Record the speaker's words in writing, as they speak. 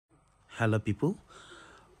Hello people,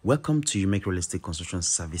 welcome to Umek Real Estate Construction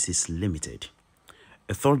Services Limited,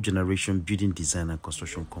 a third generation building design and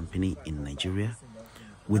construction company in Nigeria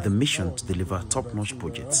with the mission to deliver top-notch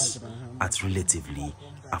projects at relatively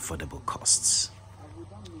affordable costs.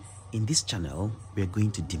 In this channel, we are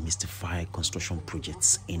going to demystify construction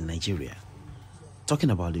projects in Nigeria,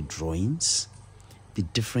 talking about the drawings, the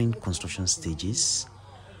different construction stages,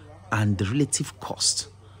 and the relative cost.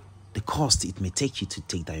 The cost it may take you to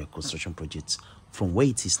take down your construction project from where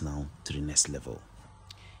it is now to the next level.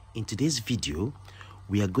 In today's video,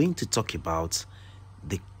 we are going to talk about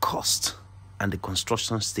the cost and the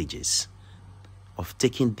construction stages of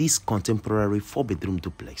taking this contemporary 4-bedroom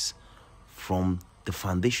duplex from the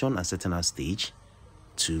foundation and setting out stage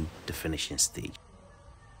to the finishing stage.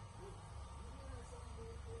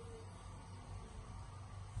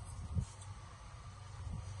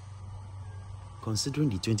 Considering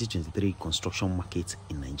the 2023 construction market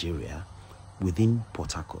in Nigeria within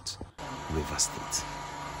Port Harcourt, Rivers State.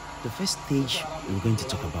 The first stage we're going to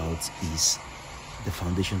talk about is the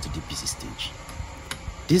foundation to DPC stage.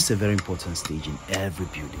 This is a very important stage in every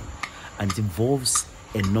building, and it involves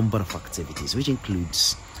a number of activities, which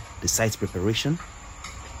includes the site preparation,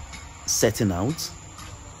 setting out,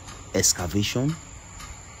 excavation,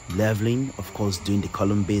 leveling, of course doing the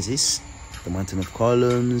column basis, the mounting of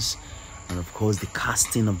columns, and of course the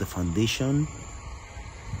casting of the foundation,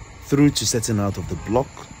 through to setting out of the block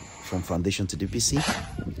from foundation to DPC,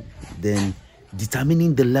 then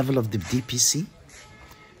determining the level of the DPC,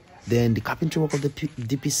 then the carpentry work of the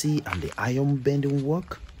DPC and the iron bending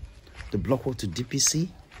work, the block work to DPC,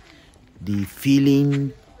 the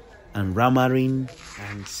filling and rammering,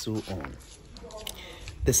 and so on.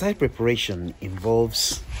 The site preparation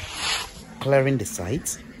involves clearing the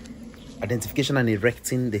site, identification and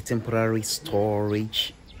erecting the temporary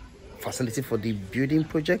storage facility for the building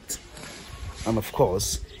project, and of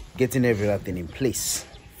course getting everything in place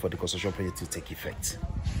for the construction project to take effect.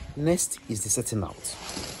 Next is the setting out,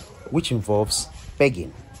 which involves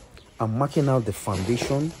pegging and marking out the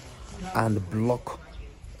foundation and block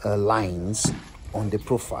lines on the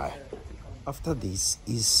profile. After this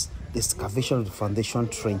is the excavation of the foundation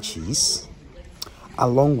trenches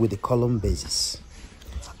along with the column bases.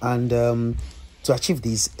 And to achieve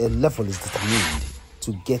this, a level is determined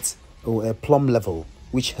to get a plumb level,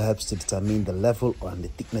 which helps to determine the level and the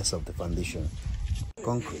thickness of the foundation,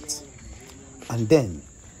 concrete. And then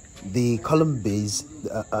the column base,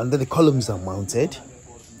 and then the columns are mounted,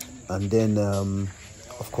 and then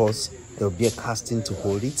of course there will be a casting to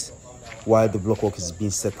hold it while the block work is being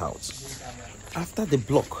set out. After the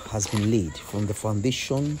block has been laid from the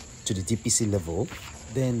foundation to the DPC level,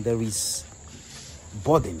 then there is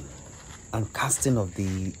boarding and casting of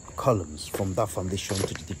the columns from that foundation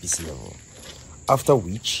to the DPC level, after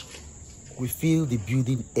which we fill the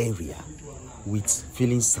building area with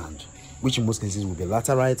filling sand, which in most cases will be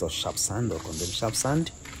laterite or sharp sand or condensed sharp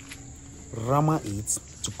sand, rammer it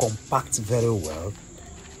to compact very well,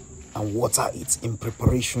 and water it in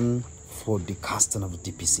preparation for the casting of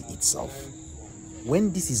the DPC itself.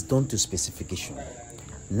 When this is done to specification,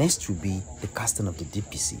 next will be the casting of the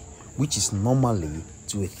DPC, which is normally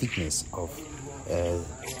to a thickness of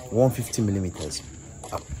 150 millimeters,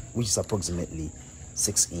 which is approximately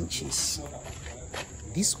 6 inches.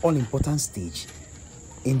 This all-important stage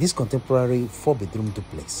in this contemporary 4-bedroom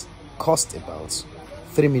duplex cost about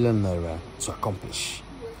 3 million naira to accomplish,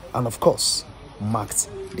 and of course marked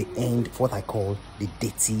the end of what I call the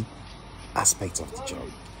dirty aspect of the job.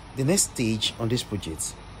 The next stage on this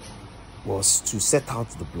project was to set out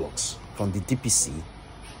the blocks from the DPC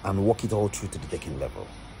and walk it all through to the decking level.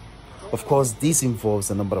 Of course, this involves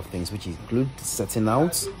a number of things, which include setting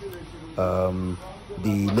out, the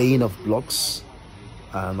laying of blocks,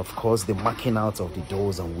 and of course the marking out of the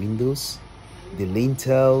doors and windows, the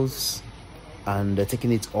lintels, and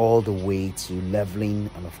taking it all the way to leveling,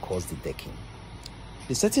 and of course the decking.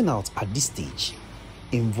 The setting out at this stage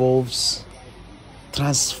involves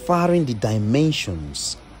transferring the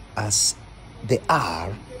dimensions as they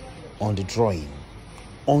are on the drawing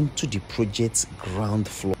onto the project's ground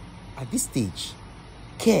floor. At this stage,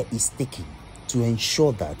 care is taken to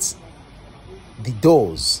ensure that the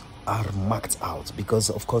doors are marked out,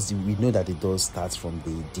 because of course we know that the doors starts from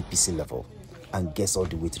the DPC level and gets all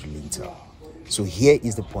the way to the lintel. So here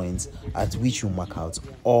is the point at which you mark out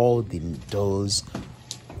all the doors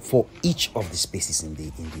for each of the spaces in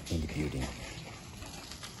the building.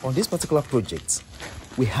 On this particular project,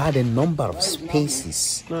 we had a number of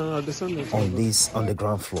spaces on the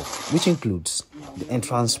ground floor, which includes the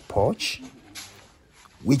entrance porch,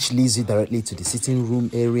 which leads you directly to the sitting room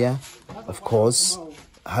area, of course,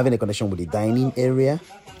 having a connection with the dining area.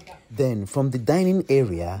 Then from the dining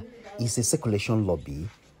area is a circulation lobby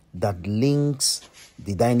that links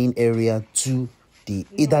the dining area to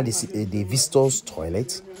either the visitor's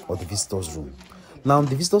toilet or the visitor's room. Now,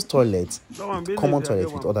 the visitor's toilet, the common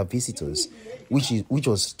toilet with other visitors, which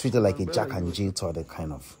was treated like a Jack and Jill toilet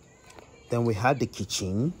kind of. Then we had the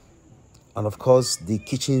kitchen, and of course the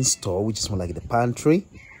kitchen store, which is more like the pantry,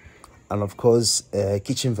 and of course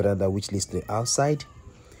kitchen veranda, which leads to the outside.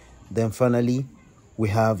 Then finally we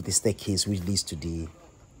have the staircase, which leads to the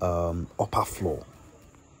upper floor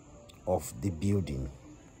of the building.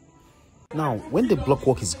 Now, when the block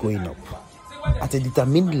work is going up at a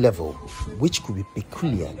determined level, which could be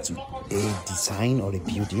peculiar to a design or a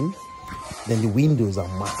building, then the windows are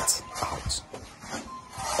marked out.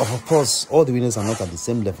 Of course, all the windows are not at the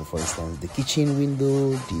same level. For instance, the kitchen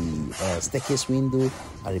window, the staircase window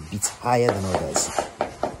are a bit higher than others.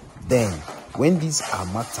 Then, when these are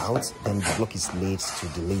marked out, then the block is laid to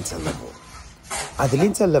the lintel level. At the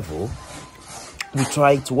lintel level,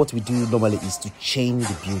 what we do normally is to chain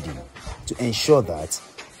the building to ensure that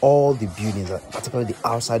all the buildings, particularly the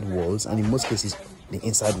outside walls, and in most cases the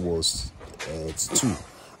inside walls too,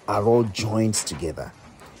 are all joined together.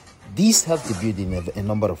 This helps the building in a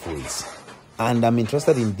number of ways, and I'm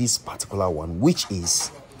interested in this particular one, which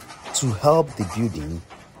is to help the building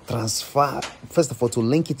transfer, first of all, to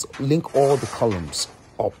link all the columns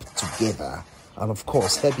up together, and of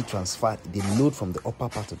course help it transfer the load from the upper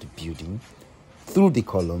part of the building through the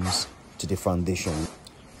columns to the foundation.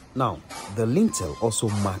 Now, the lintel also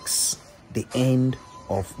marks the end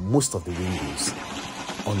of most of the windows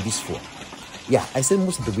on this floor. Yeah, I say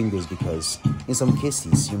most of the windows because in some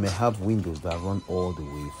cases you may have windows that run all the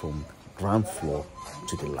way from ground floor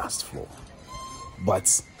to the last floor,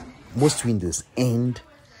 but most windows end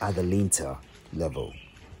at the lintel level.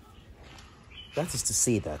 That is to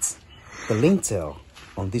say that the lintel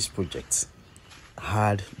on this project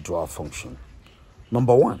had dual function.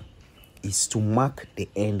 Number one is to mark the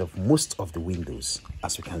end of most of the windows,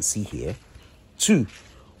 as we can see here. Two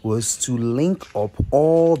was to link up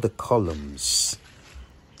all the columns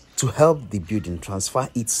to help the building transfer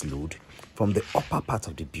its load from the upper part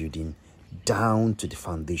of the building down to the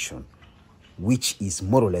foundation, which is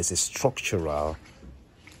more or less a structural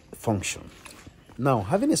function. Now,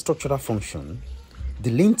 having a structural function,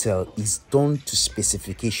 the lintel is done to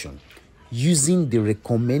specification using the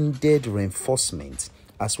recommended reinforcement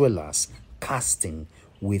as well as casting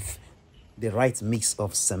with the right mix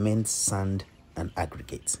of cement, sand, and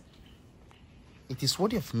aggregate. It is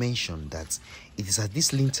worthy of mention that it is at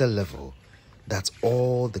this lintel level that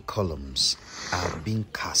all the columns are being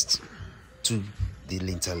cast to the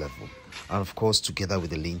lintel level, and of course together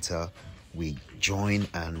with the lintel we join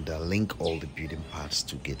and link all the building parts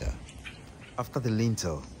together. After the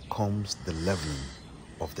lintel comes the leveling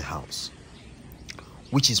of the house,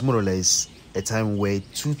 which is more or less a time where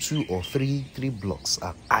two or three blocks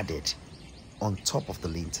are added on top of the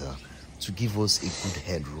lintel to give us a good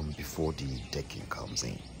headroom before the decking comes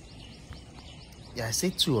in. Yeah, I say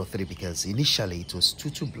 2 or 3 because initially it was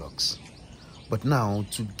two blocks, but now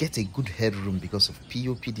to get a good headroom because of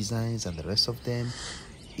POP designs and the rest of them,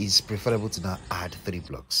 is preferable to now add 3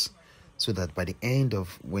 blocks, so that by the end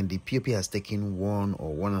of when the POP has taken 1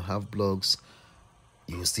 or 1.5 blocks,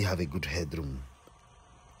 you will still have a good headroom.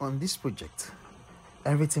 On this project,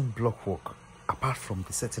 everything block work apart from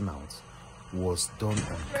the setting out was done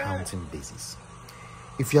on counting basis.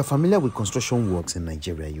 If you are familiar with construction works in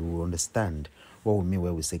Nigeria, you will understand what we mean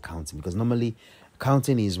when we say counting, because normally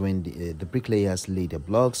counting is when the bricklayers lay the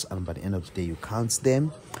blocks, and by the end of the day you count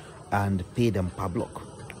them and pay them per block,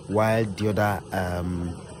 while the other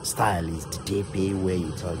style is the day pay, where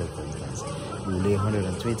you tell them, for instance, you lay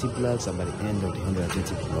 120 blocks, and by the end of the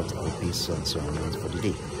 120 blocks I will pay so and so amount for the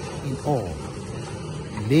day. In all,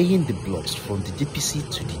 laying the blocks from the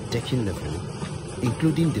DPC to the decking level,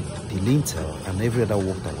 including the lintel and every other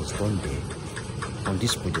work that was done there on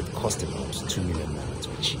this project, cost about 2 million naira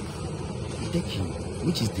to achieve. The decking,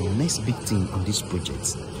 which is the next big thing on this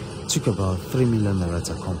project, took about 3 million naira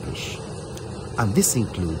to accomplish, and this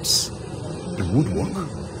includes the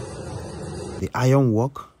woodwork, the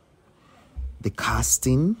ironwork, the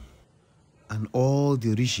casting, and all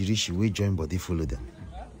the rishi we join body follow them.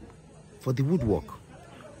 For the woodwork,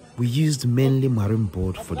 we used mainly marine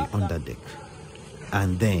board for the underdeck,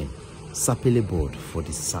 and then sapele board for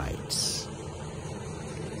the sides.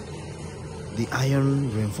 The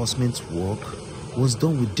iron reinforcement work was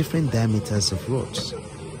done with different diameters of rods,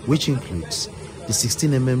 which includes the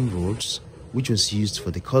 16 mm rods, which was used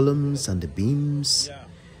for the columns and the beams.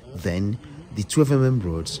 Then the 12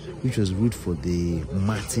 rods, which was used for the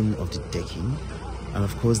matting of the decking, and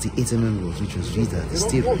of course the 8 rods, which was used as the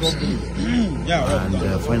steel ropes,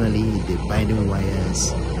 and finally the binding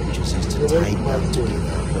wires, which was used to tie them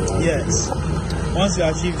together. Yes. Once you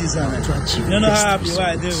achieve this, to achieve you know how happy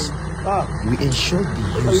I do. We ensured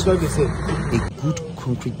the use of a good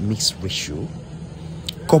concrete mix ratio,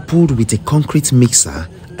 coupled with a concrete mixer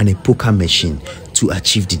and a poker machine to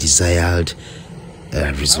achieve the desired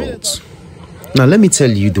results. Now let me tell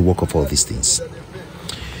you the work of all these things.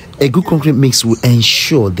 A good concrete mix will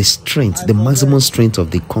ensure the strength, the maximum strength of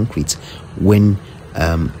the concrete when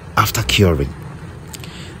after curing.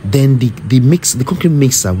 Then the concrete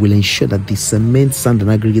mixer will ensure that the cement, sand, and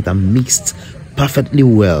aggregate are mixed perfectly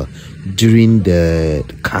well during the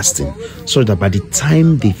casting, so that by the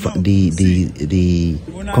time the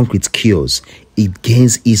concrete cures, it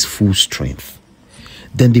gains its full strength.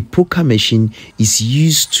 Then the poker machine is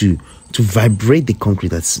used to vibrate the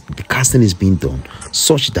concrete as the casting is being done,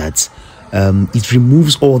 such that it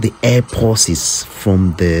removes all the air pulses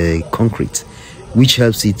from the concrete, which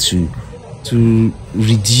helps it to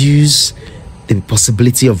reduce the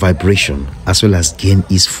possibility of vibration as well as gain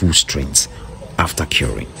its full strength after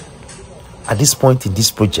curing. At this point in this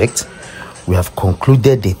project, we have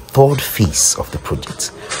concluded the third phase of the project,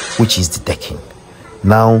 which is the decking.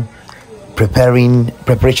 Now,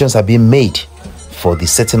 preparations are being made for the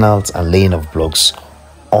setting out and laying of blocks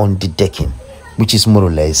on the decking, which is more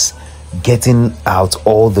or less getting out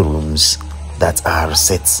all the rooms that are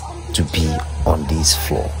set to be on this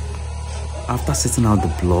floor. After setting out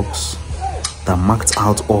the blocks that marked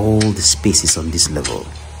out all the spaces on this level,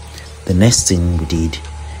 the next thing we did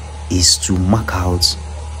is to mark out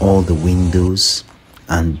all the windows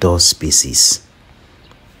and door spaces.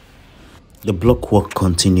 The block work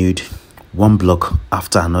continued, one block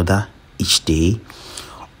after another each day,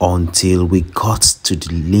 until we got to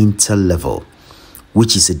the lintel level,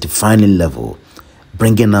 which is a defining level,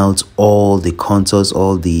 bringing out all the contours,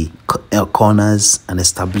 all the corners, and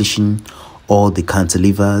establishing all the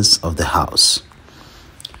cantilevers of the house.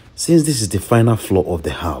 Since this is the final floor of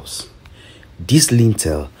the house, this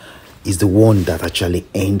lintel is the one that actually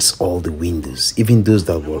ends all the windows. Even those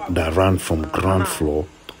that ran from ground floor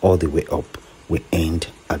all the way up will end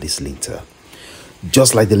at this lintel.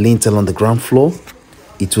 Just like the lintel on the ground floor,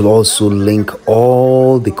 it will also link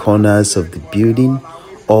all the corners of the building,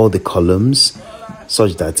 all the columns,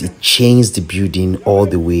 such that it chains the building all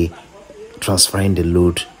the way, transferring the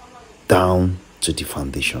load down to the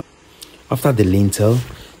foundation. After the lintel,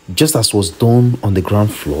 just as was done on the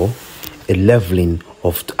ground floor, a leveling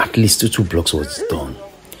of at least two blocks was done.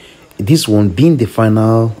 This one being the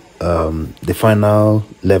final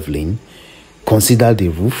leveling, consider the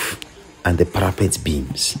roof and the parapet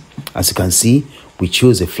beams. As you can see, we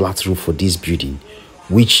chose a flat roof for this building,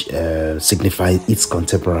 which signifies its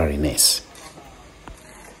contemporariness.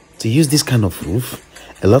 To use this kind of roof,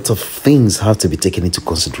 a lot of things have to be taken into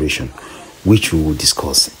consideration, which we will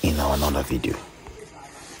discuss in our another video.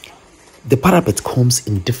 The parapet comes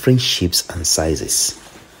in different shapes and sizes,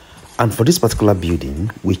 and for this particular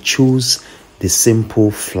building we chose the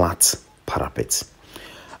simple flat parapet.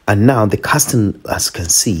 And now the casting, as you can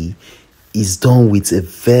see, is done with a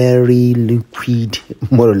very liquid,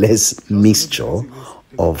 more or less, mixture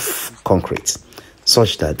of concrete,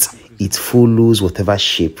 such that it follows whatever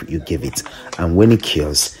shape you give it, and when it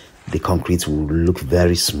cures, the concrete will look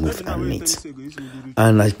very smooth and neat.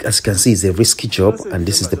 And as you can see, it's a risky job, and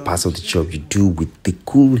this is the part of the job you do with the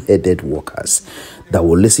cool-headed workers that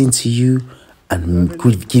will listen to you and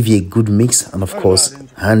could give you a good mix, and of course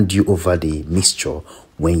hand you over the mixture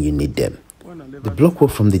when you need them. The block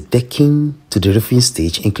work from the decking to the roofing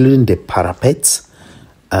stage, including the parapet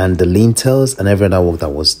and the lintels and every other work that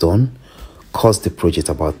was done, cost the project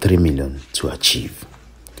about 3 million to achieve.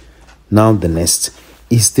 Now the next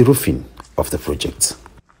is the roofing of the project.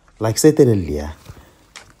 Like stated earlier,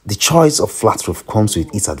 the choice of flat roof comes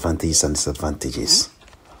with its advantages and disadvantages.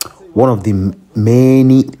 One of the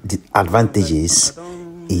many advantages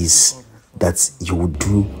is that you would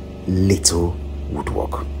do little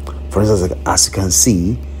woodwork. For instance, as you can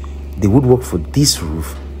see, the woodwork for this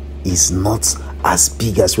roof is not as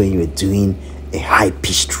big as when you are doing a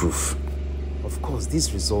high-pitched roof. Of course,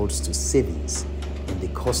 this results to savings in the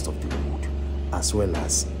cost of the wood, as well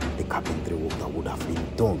as the carpentry work that would have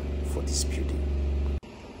been done for this building.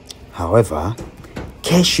 However,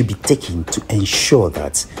 care should be taken to ensure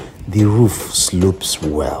that the roof slopes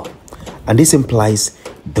well, and this implies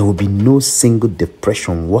there will be no single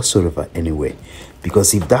depression whatsoever anywhere,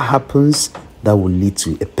 because if that happens, that will lead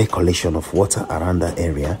to a percolation of water around that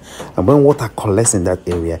area, and when water collects in that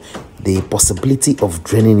area, the possibility of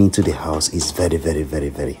draining into the house is very, very, very,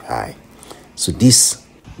 very high. So this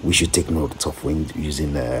we should take note of when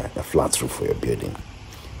using a flat roof for your building.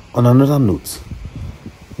 On another note,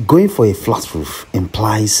 going for a flat roof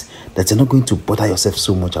implies that you're not going to bother yourself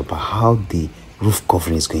so much about how the roof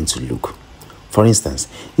covering is going to look. For instance,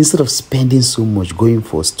 instead of spending so much going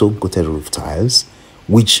for stone-coated roof tiles,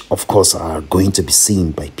 which of course are going to be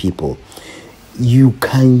seen by people, you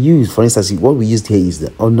can use, for instance, what we used here is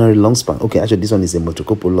the ordinary long span. Okay, actually this one is a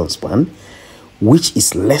multi-couple long span, which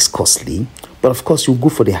is less costly, but of course you go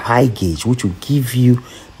for the high gauge, which will give you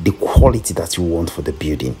the quality that you want for the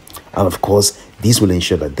building. And of course, this will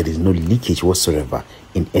ensure that there is no leakage whatsoever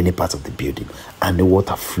in any part of the building, and the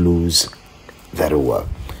water flows very well.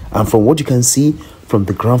 And from what you can see from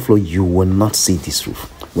the ground floor, you will not see this roof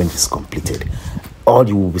when it's completed. All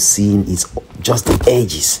you will be seeing is just the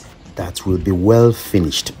edges that will be well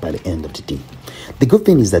finished by the end of the day. The good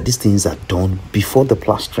thing is that these things are done before the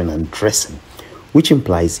plastering and dressing, which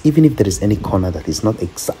implies even if there is any corner that is not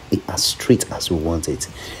exactly as straight as we want it,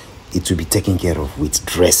 it will be taken care of with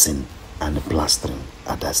dressing and plastering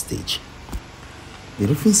at that stage. The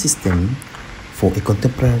roofing system for a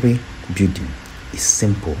contemporary building is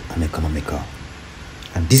simple and economical,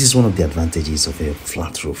 and this is one of the advantages of a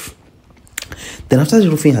flat roof. Then after the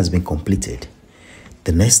roofing has been completed,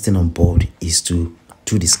 the next thing on board is to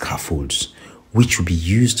do the scaffolds, which will be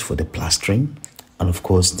used for the plastering and of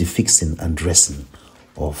course the fixing and dressing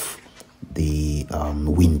of the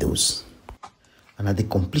windows. And at the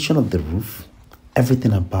completion of the roof,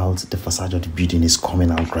 everything about the facade of the building is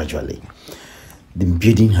coming out gradually. The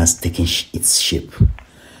building has taken its shape.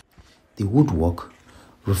 The woodwork,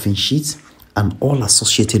 roofing sheets, and all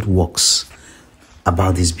associated works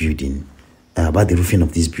about this building, about the roofing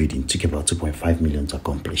of this building, took about 2.5 million to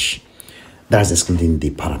accomplish. That's excluding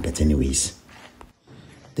the parapet anyways.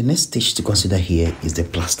 The next stage to consider here is the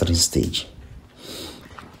plastering stage.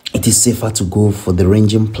 It is safer to go for the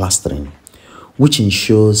ranging plastering, which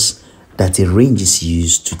ensures that a range is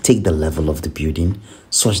used to take the level of the building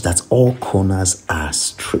such that all corners are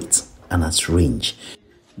straight and at range.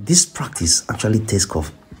 This practice actually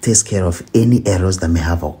takes care of any errors that may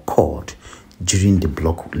have occurred during the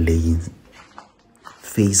block laying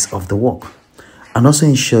phase of the work, and also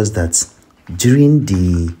ensures that during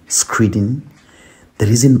the screeding there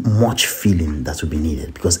isn't much filling that will be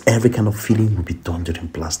needed, because every kind of filling will be done during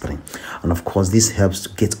plastering. And of course, this helps to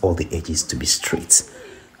get all the edges to be straight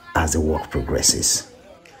as the work progresses.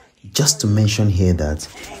 Just to mention here that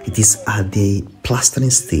it is at the plastering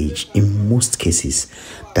stage in most cases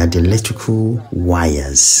that the electrical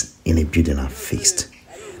wires in a building are fixed.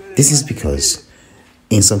 This is because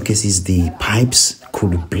in some cases the pipes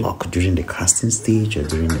could block during the casting stage or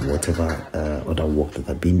during whatever other work that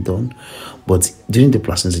are being done. But during the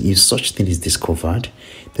plastering, if such thing is discovered,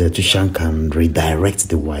 the electrician can redirect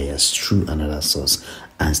the wires through another source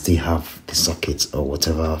and still have the socket or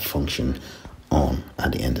whatever function on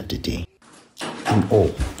at the end of the day. And all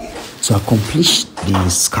to accomplish the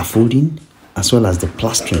scaffolding as well as the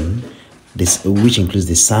plastering, which includes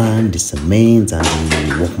the sand, the cement, and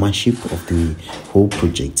the workmanship of the whole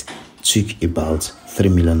project, took about 3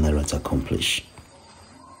 million naira to accomplish.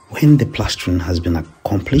 When the plastering has been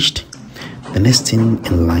accomplished, the next thing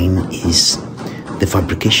in line is the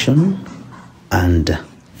fabrication and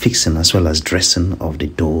fixing as well as dressing of the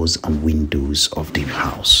doors and windows of the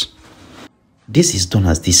house. This is done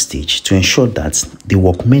at this stage to ensure that the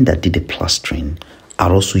workmen that did the plastering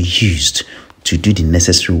are also used to do the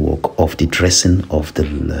necessary work of the dressing of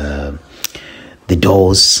the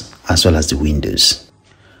doors as well as the windows.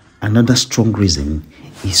 Another strong reason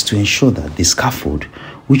is to ensure that the scaffold,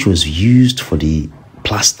 which was used for the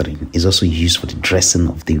plastering, is also used for the dressing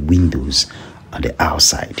of the windows on the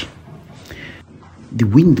outside. The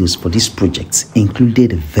windows for this project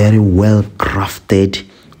included a very well crafted,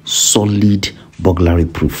 solid burglary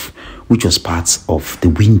proof, which was part of the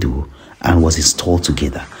window and was installed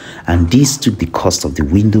together. And this took the cost of the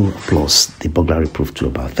window plus the burglary proof to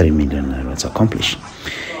about 3 million naira to accomplish.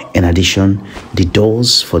 In addition, the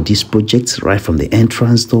doors for this project, right from the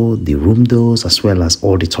entrance door, the room doors, as well as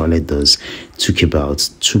all the toilet doors, took about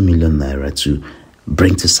 2 million naira to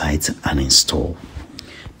bring to site and install.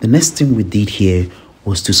 The next thing we did here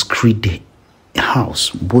was to screed the house,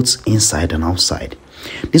 both inside and outside.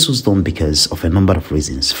 This was done because of a number of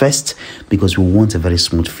reasons. First, because we want a very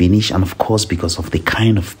smooth finish, and of course because of the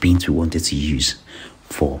kind of paint we wanted to use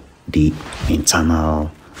for the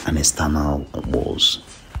internal and external walls.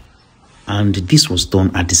 And this was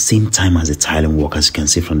done at the same time as the tiling work. As you can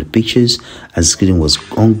see from the pictures, as the screeding was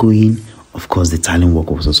ongoing, of course the tiling work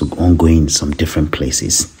was also ongoing in some different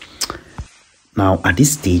places. Now, at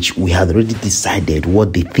this stage, we had already decided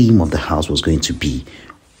what the theme of the house was going to be,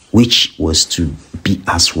 which was to be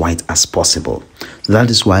as white as possible. So that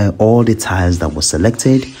is why all the tiles that were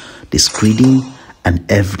selected, the screeding and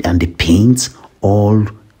the paint all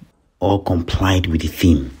complied with the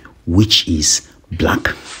theme, which is black,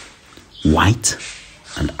 white,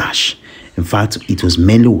 and ash. In fact, it was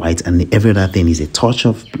mainly white, and every other thing is a touch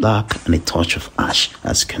of black and a touch of ash,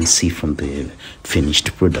 as you can see from the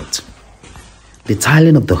finished product. The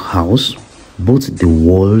tiling of the house, both the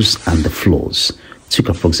walls and the floors, took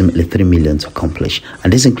approximately 3 million to accomplish,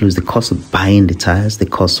 and this includes the cost of buying the tiles, the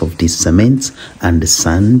cost of the cement and the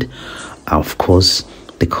sand, of course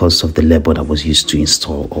the cost of the labor that was used to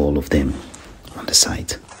install all of them on the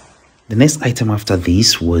site. The next item after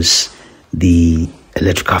this was the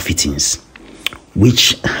electrical fittings,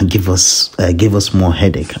 which gave us more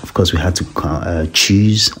headache. Of course, we had to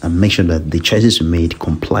choose and make sure that the choices we made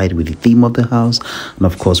complied with the theme of the house, and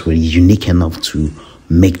of course were unique enough to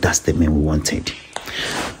make that statement we wanted.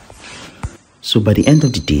 So by the end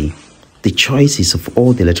of the day, the choices of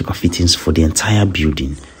all the electrical fittings for the entire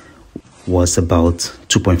building was about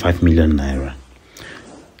 2.5 million naira.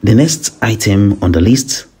 The next item on the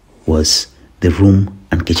list was the room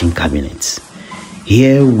and kitchen cabinets.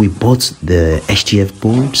 Here we bought the HTF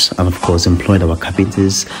boards and of course employed our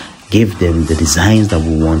carpenters, gave them the designs that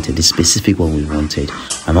we wanted, the specific one we wanted,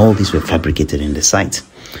 and all these were fabricated in the site.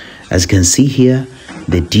 As you can see here,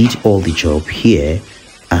 they did all the job here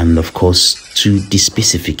and of course to the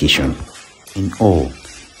specification. In all,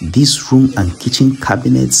 this room and kitchen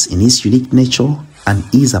cabinets in its unique nature and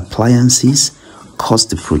its appliances cost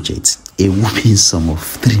the project a whopping sum of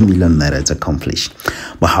 3 million naira to accomplish.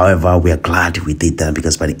 But however, we are glad we did that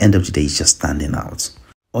because by the end of the day, it's just standing out.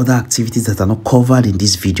 Other activities that are not covered in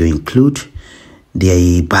this video include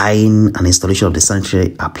the buying and installation of the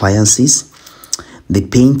sanitary appliances, the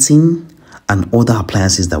painting, and other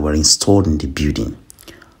appliances that were installed in the building.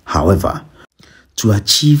 However, to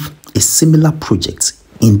achieve a similar project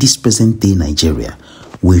in this present day Nigeria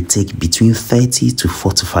will take between 30 to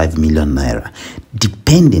 45 million naira,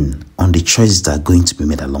 depending on the choices that are going to be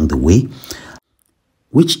made along the way,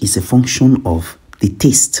 which is a function of the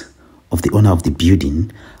taste of the owner of the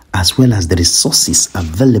building, as well as the resources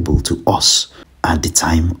available to us at the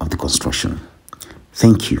time of the construction.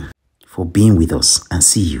 Thank you for being with us and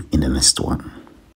see you in the next one.